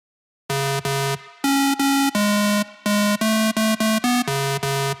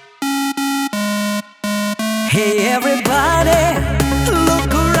Hey everybody,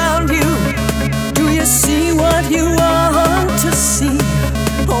 look around you. Do you see what you want to see?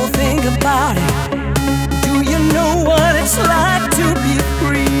 Oh, think about it. Do you know what it's like to be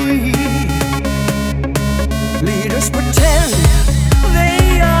free? Leaders pretend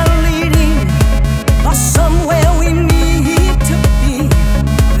they are leading us somewhere we need to be.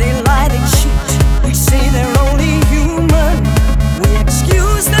 They lie, they cheat, we say they're only human. We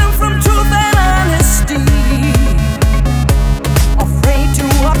excuse them from truth and honesty. Afraid to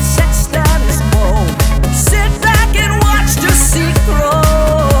upset status quo. Sit back and watch the seed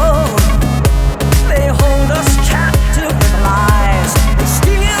grow. They hold us captive with lies. They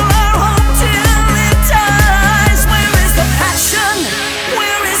steal our hope till it dies. Where is the passion?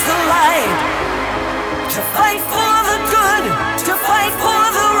 Where is the light? To fight for the good, to fight for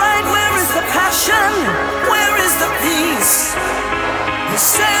the right. Where is the passion? Where is the peace? We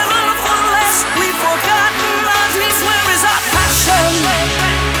settle for less, we've forgotten our dreams. Where is our passion?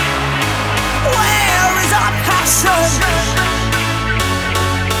 Where is our passion?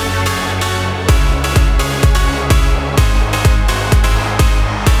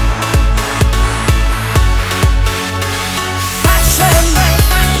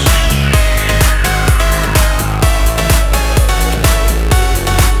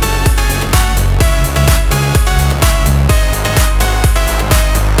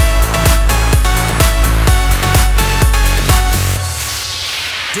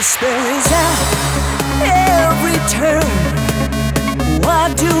 Despair is at every turn.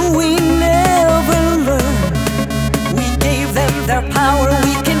 Why do we never learn? We gave them their power,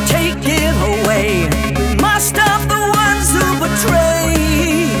 we can take it away. We must stop the ones who betray.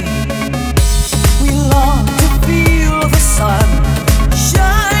 We long to feel the sun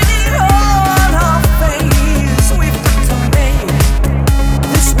shining on our face. We've got to make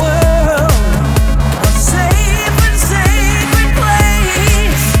this world a safe and sacred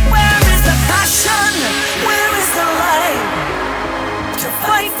place. Where is the passion? Where is the light? To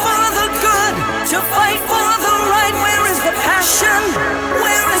fight for the good, to fight for the right. Where is the passion?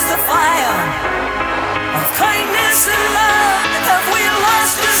 Where is the fire of kindness and love? Have we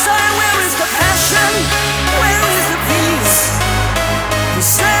lost desire? Where is the passion? Where is the peace? We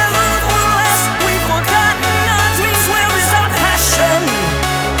settle for less, we've forgotten our dreams. Where is our passion?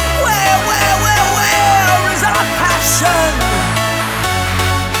 Where is our passion?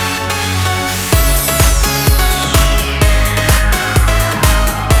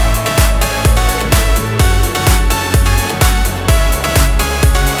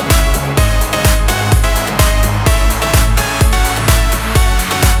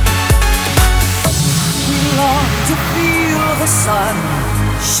 To feel the sun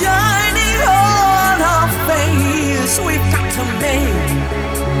shining on our face. We've got to make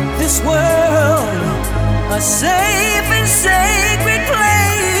this world a safe and sacred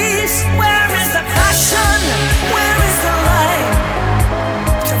place. Where is the passion? Where is the